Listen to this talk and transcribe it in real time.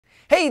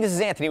Hey, this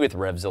is Anthony with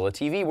RevZilla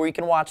TV, where you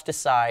can watch,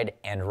 decide,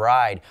 and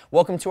ride.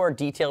 Welcome to our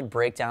detailed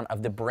breakdown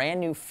of the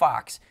brand new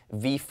Fox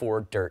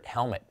V4 Dirt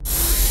helmet.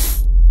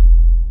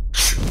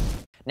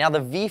 Now,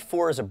 the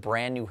V4 is a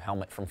brand new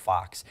helmet from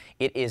Fox.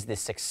 It is the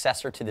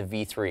successor to the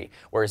V3,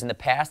 whereas in the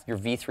past, your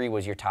V3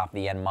 was your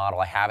top-of-the-end model.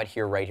 I have it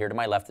here, right here to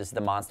my left. This is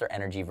the Monster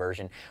Energy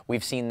version.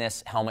 We've seen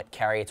this helmet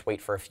carry its weight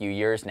for a few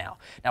years now.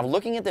 Now,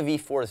 looking at the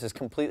V4, this is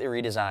completely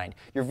redesigned.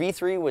 Your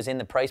V3 was in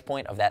the price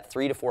point of that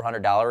 $300 to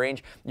 $400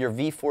 range. Your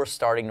V4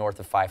 starting north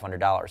of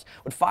 $500.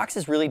 What Fox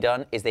has really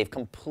done is they've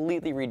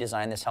completely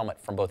redesigned this helmet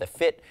from both a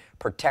fit,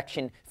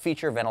 protection,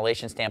 feature,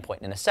 ventilation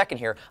standpoint. And in a second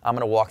here, I'm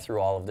going to walk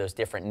through all of those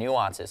different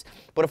nuances.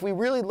 But if we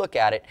really look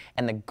at it,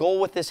 and the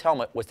goal with this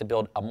helmet was to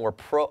build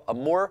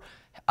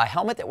a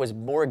helmet that was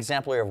more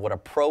exemplary of what a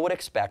pro would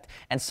expect,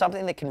 and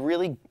something that can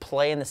really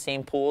play in the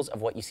same pools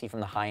of what you see from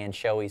the high-end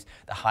Shoeis,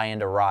 the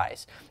high-end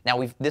Arise.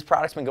 Now, this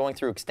product's been going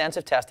through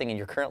extensive testing, and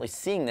you're currently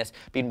seeing this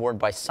being worn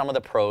by some of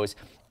the pros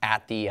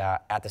at the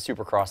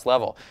Supercross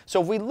level.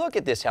 So if we look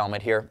at this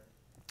helmet here,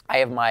 I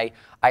have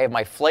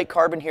my flight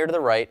carbon here to the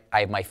right.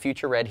 I have my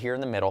future red here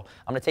in the middle.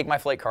 I'm going to take my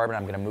flight carbon,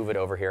 I'm going to move it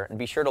over here, and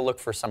be sure to look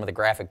for some of the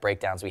graphic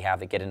breakdowns we have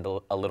that get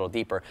into a little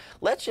deeper.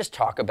 Let's just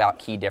talk about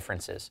key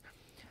differences.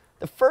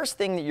 The first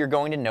thing that you're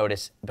going to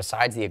notice,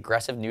 besides the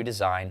aggressive new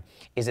design,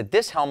 is that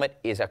this helmet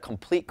is a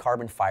complete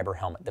carbon fiber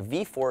helmet. The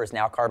V4 is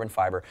now carbon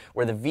fiber,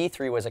 where the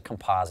V3 was a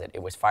composite.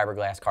 It was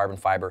fiberglass, carbon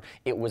fiber.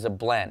 It was a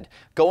blend.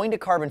 Going to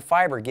carbon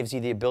fiber gives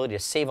you the ability to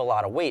save a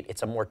lot of weight.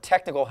 It's a more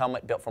technical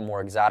helmet built from more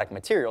exotic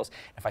materials.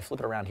 If I flip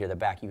it around here, the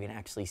back, you can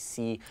actually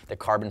see the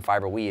carbon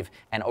fiber weave.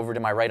 And over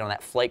to my right on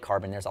that flight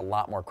carbon, there's a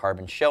lot more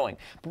carbon showing.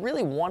 But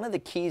really, one of the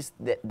keys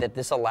that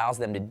this allows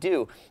them to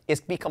do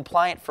is be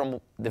compliant from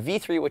the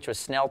V3, which was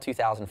Snell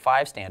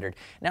 2005 standard,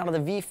 now to the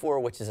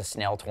V4, which is a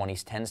Snell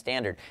 2010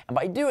 standard. And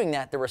by doing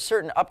that, there were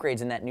certain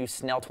upgrades in that new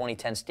Snell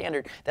 2010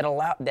 standard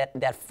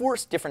that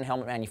forced different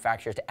helmet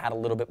manufacturers to add a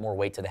little bit more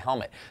weight to the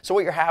helmet. So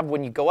what you have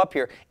when you go up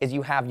here is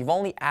you've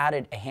only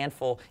added a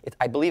handful,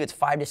 I believe it's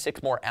 5 to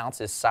 6 more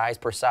ounces size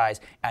per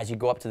size as you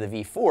go up to the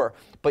V4,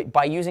 but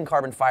by using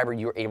carbon fiber,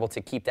 you're able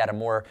to keep that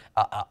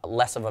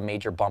less of a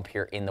major bump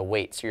here in the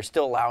weight. So you're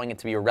still allowing it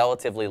to be a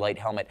relatively light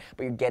helmet,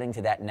 but you're getting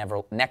to that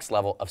next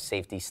level of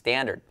safety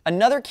standard.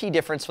 Another key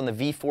difference from the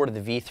V4 to the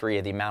V3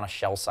 are the amount of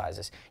shell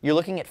sizes. You're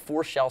looking at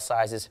 4 shell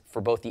sizes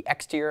for both the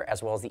exterior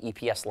as well as the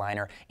EPS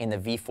liner in the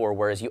V4,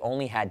 whereas you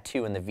only had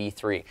 2 in the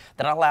V3.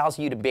 That allows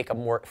you to make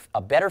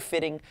a better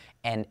fitting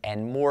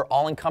and more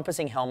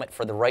all-encompassing helmet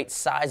for the right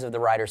size of the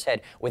rider's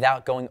head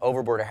without going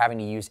overboard or having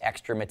to use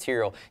extra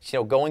material.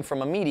 So going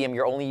from a medium,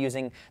 you're only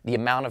using the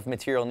amount of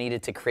material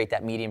needed to create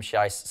that medium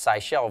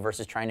size shell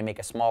versus trying to make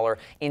a smaller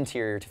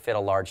interior to fit a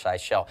large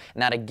size shell.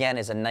 And that again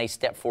is a nice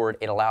step forward.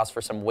 It allows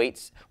for some weight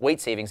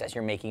savings as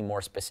you're making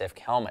more specific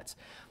helmets.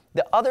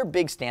 The other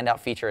big standout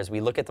feature as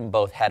we look at them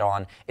both head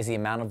on is the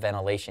amount of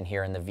ventilation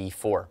here in the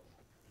V4.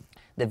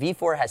 The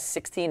V4 has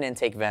 16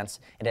 intake vents.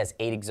 It has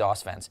 8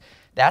 exhaust vents.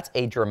 That's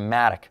a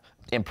dramatic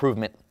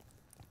improvement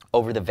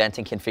over the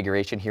venting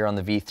configuration here on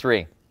the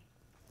V3.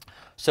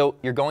 So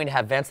you're going to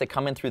have vents that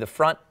come in through the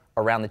front,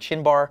 around the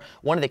chin bar.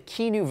 One of the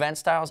key new vent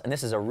styles, and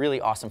this is a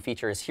really awesome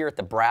feature, is here at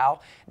the brow.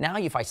 Now,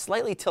 if I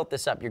slightly tilt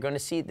this up, you're going to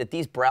see that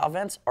these brow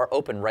vents are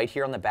open right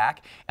here on the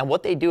back. And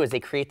what they do is they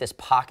create this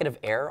pocket of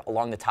air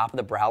along the top of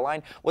the brow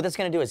line. What that's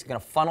going to do is it's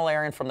going to funnel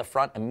air in from the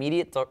front,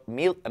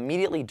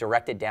 immediately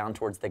directed down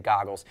towards the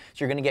goggles. So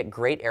you're going to get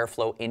great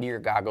airflow into your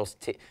goggles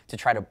to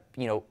try to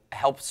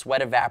help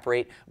sweat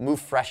evaporate,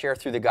 move fresh air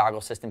through the goggle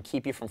system,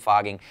 keep you from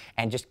fogging,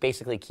 and just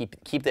basically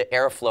keep the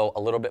airflow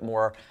a little bit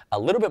more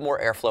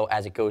airflow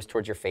as it goes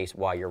towards your face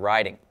while you're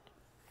riding.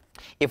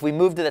 If we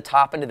move to the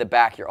top and to the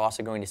back, you're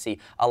also going to see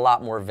a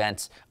lot more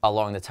vents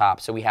along the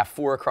top. So we have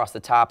 4 across the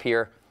top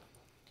here.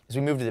 As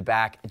we move to the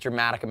back, a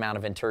dramatic amount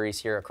of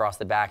Venturis here across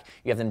the back.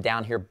 You have them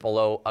down here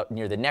below,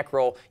 near the neck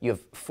roll. You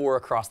have 4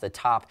 across the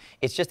top.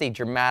 It's just a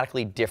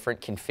dramatically different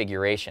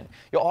configuration.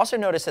 You'll also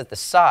notice at the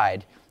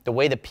side, the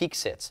way the peak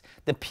sits.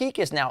 The peak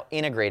is now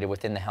integrated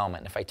within the helmet.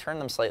 And if I turn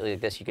them slightly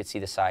like this, you can see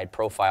the side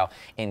profile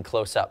in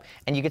close up.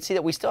 And you can see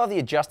that we still have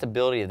the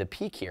adjustability of the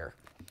peak here.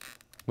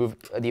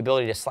 The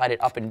ability to slide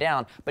it up and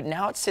down, but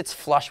now it sits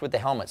flush with the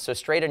helmet. So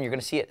straight on, you're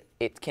going to see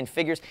it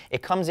configures,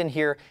 it comes in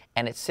here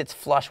and it sits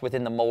flush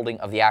within the molding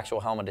of the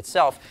actual helmet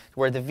itself,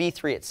 where the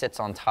V3, it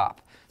sits on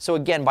top. So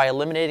again, by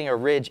eliminating a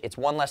ridge, it's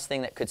one less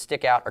thing that could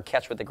stick out or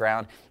catch with the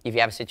ground if you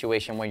have a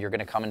situation where you're going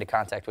to come into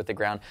contact with the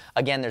ground.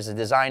 Again, there's a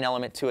design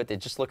element to it that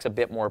just looks a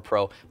bit more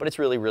pro, but it's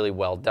really, really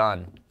well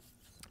done.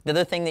 The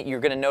other thing that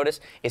you're going to notice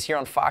is here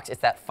on Fox,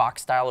 it's that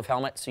Fox style of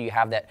helmet, so you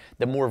have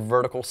the more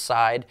vertical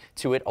side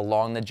to it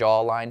along the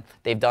jawline.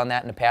 They've done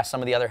that in the past. Some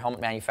of the other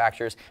helmet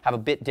manufacturers have a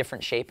bit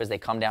different shape as they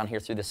come down here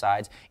through the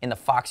sides. In the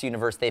Fox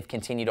universe, they've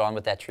continued on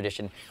with that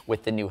tradition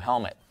with the new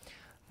helmet.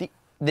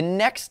 The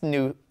next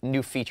new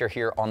feature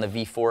here on the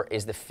V4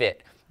 is the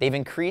fit. They've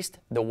increased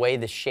the way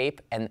the shape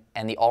and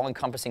the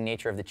all-encompassing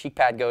nature of the cheek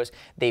pad goes.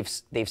 They've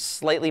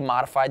slightly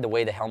modified the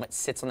way the helmet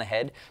sits on the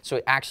head.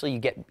 So actually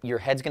your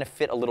head's going to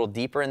fit a little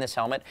deeper in this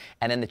helmet,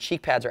 and then the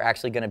cheek pads are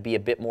actually going to be a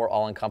bit more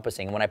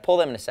all-encompassing. And when I pull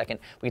them in a second,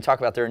 we can talk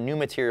about their new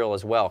material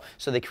as well.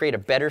 So they create a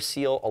better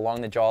seal along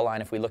the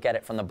jawline if we look at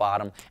it from the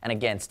bottom. And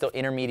again, still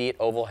intermediate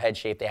oval head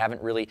shape. They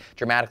haven't really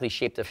dramatically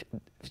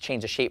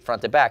changed the shape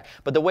front to back.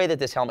 But the way that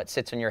this helmet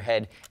sits on your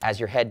head, as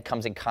your head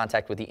comes in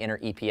contact with the inner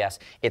EPS,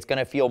 it's going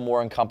to feel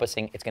more encompassing.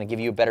 It's going to give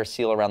you a better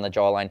seal around the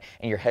jawline,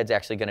 and your head's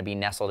actually going to be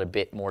nestled a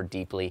bit more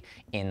deeply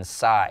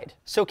inside.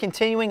 So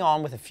continuing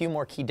on with a few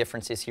more key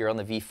differences here on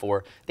the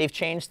V4, they've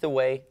changed the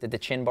way that the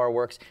chin bar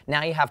works.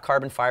 Now you have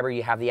carbon fiber.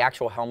 You have the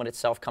actual helmet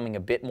itself coming a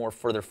bit more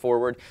further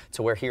forward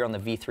to where here on the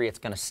V3 it's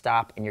going to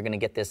stop, and you're going to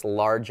get this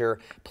larger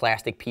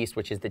plastic piece,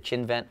 which is the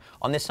chin vent.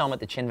 On this helmet,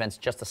 the chin vent's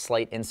just a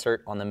slight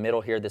insert on the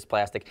middle here, this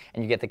plastic,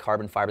 and you get the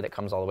carbon fiber that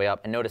comes all the way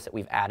up. And notice that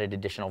we've added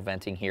additional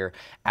venting here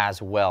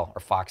as well,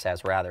 or Fox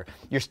has rather.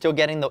 You're still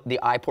getting the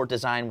eye port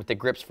design with the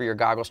grips for your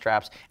goggle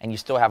straps, and you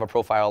still have a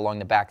profile along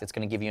the back that's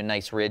going to give you a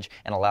nice ridge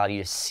and allow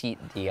you to seat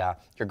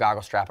your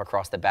goggle strap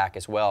across the back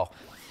as well.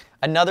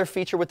 Another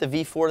feature with the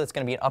V4 that's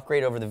going to be an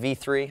upgrade over the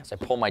V3, as I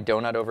pull my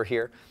donut over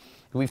here,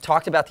 we've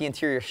talked about the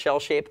interior shell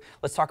shape.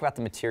 Let's talk about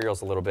the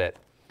materials a little bit.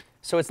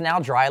 So it's now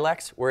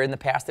Dry-Lex, where in the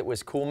past it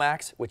was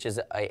Coolmax, which is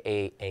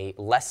a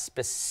less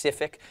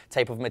specific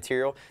type of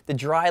material. The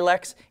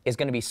Dry-Lex is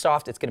going to be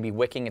soft, it's going to be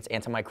wicking, it's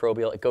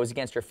antimicrobial, it goes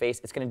against your face,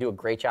 it's going to do a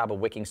great job of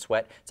wicking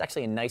sweat. It's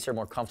actually a nicer,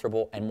 more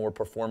comfortable, and more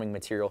performing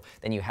material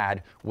than you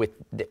had with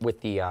the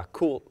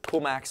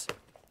Coolmax.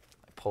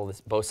 Pull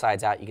this both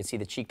sides out, you can see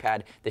the cheek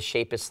pad, the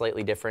shape is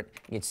slightly different,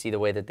 you can see the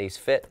way that these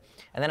fit.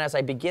 And then as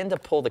I begin to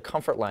pull the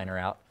comfort liner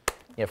out,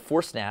 you have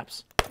 4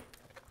 snaps.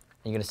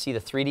 You're going to see the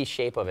 3D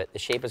shape of it. The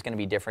shape is going to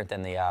be different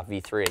than the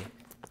V3.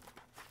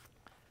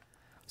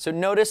 So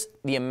notice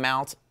the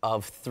amount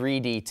of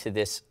 3D to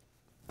this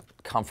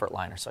comfort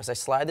liner. So as I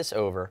slide this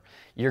over,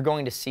 you're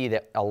going to see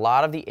that a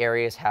lot of the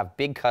areas have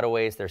big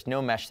cutaways. There's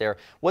no mesh there.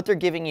 What they're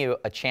giving you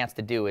a chance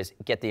to do is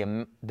get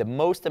the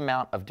most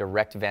amount of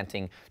direct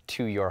venting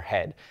to your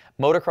head.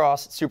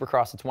 Motocross,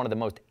 Supercross, it's one of the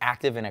most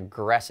active and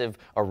aggressive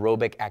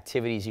aerobic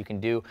activities you can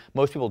do.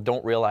 Most people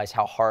don't realize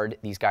how hard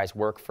these guys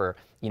work for,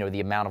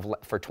 the amount of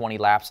for 20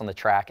 laps on the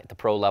track at the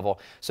pro level.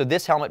 So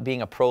this helmet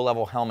being a pro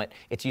level helmet,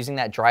 it's using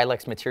that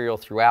Dry-Lex material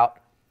throughout.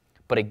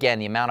 But again,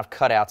 the amount of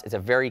cutouts is a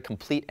very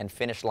complete and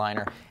finished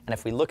liner. And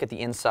if we look at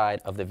the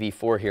inside of the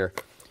V4 here,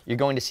 you're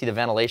going to see the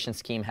ventilation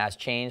scheme has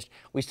changed.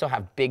 We still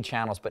have big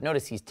channels, but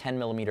notice these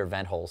 10mm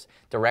vent holes.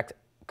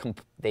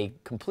 They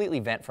completely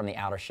vent from the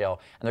outer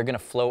shell, and they're going to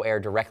flow air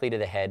directly to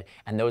the head,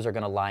 and those are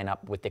going to line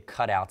up with the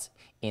cutouts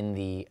in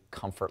the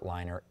comfort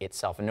liner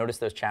itself. And notice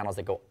those channels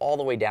that go all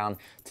the way down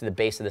to the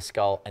base of the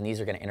skull, and these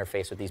are going to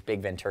interface with these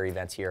big Venturi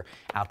vents here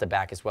out the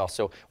back as well.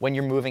 So when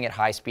you're moving at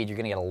high speed, you're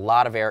going to get a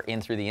lot of air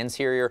in through the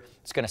interior.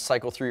 It's going to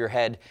cycle through your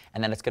head,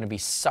 and then it's going to be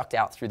sucked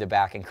out through the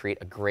back and create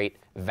a great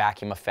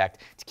vacuum effect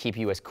to keep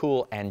you as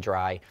cool and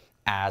dry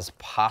as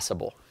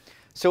possible.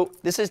 So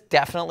this is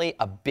definitely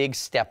a big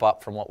step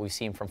up from what we've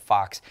seen from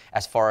Fox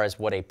as far as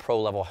what a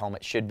pro-level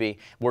helmet should be.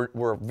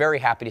 We're very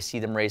happy to see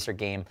them raise their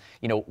game.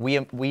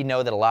 We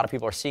know that a lot of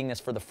people are seeing this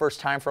for the first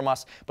time from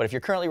us, but if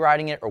you're currently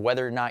riding it or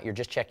whether or not you're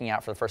just checking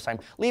out for the first time,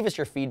 leave us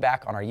your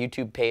feedback on our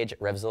YouTube page at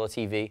RevZilla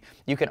TV.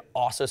 You can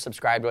also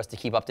subscribe to us to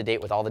keep up to date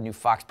with all the new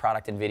Fox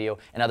product and video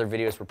and other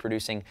videos we're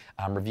producing,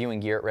 reviewing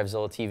gear at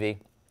RevZilla TV.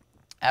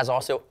 As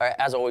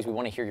always, we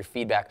want to hear your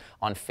feedback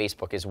on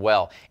Facebook as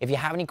well. If you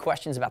have any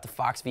questions about the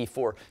Fox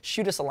V4,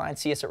 shoot us a line,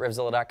 see us at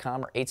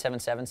RevZilla.com or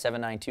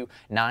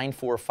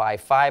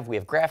 877-792-9455. We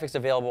have graphics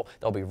available.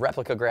 There'll be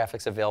replica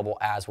graphics available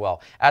as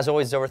well. As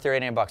always, it's over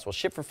 $39. We'll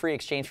ship for free,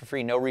 exchange for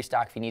free, no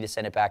restock if you need to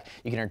send it back.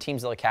 You can earn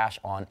TeamZilla cash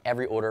on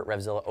every order at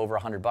RevZilla over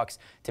 $100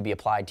 to be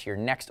applied to your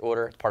next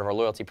order. It's part of our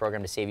loyalty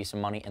program to save you some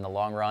money in the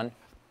long run.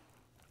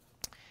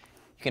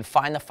 You can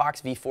find the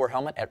Fox V4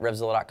 helmet at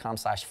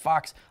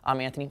RevZilla.com/Fox. I'm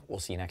Anthony. We'll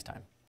see you next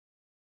time.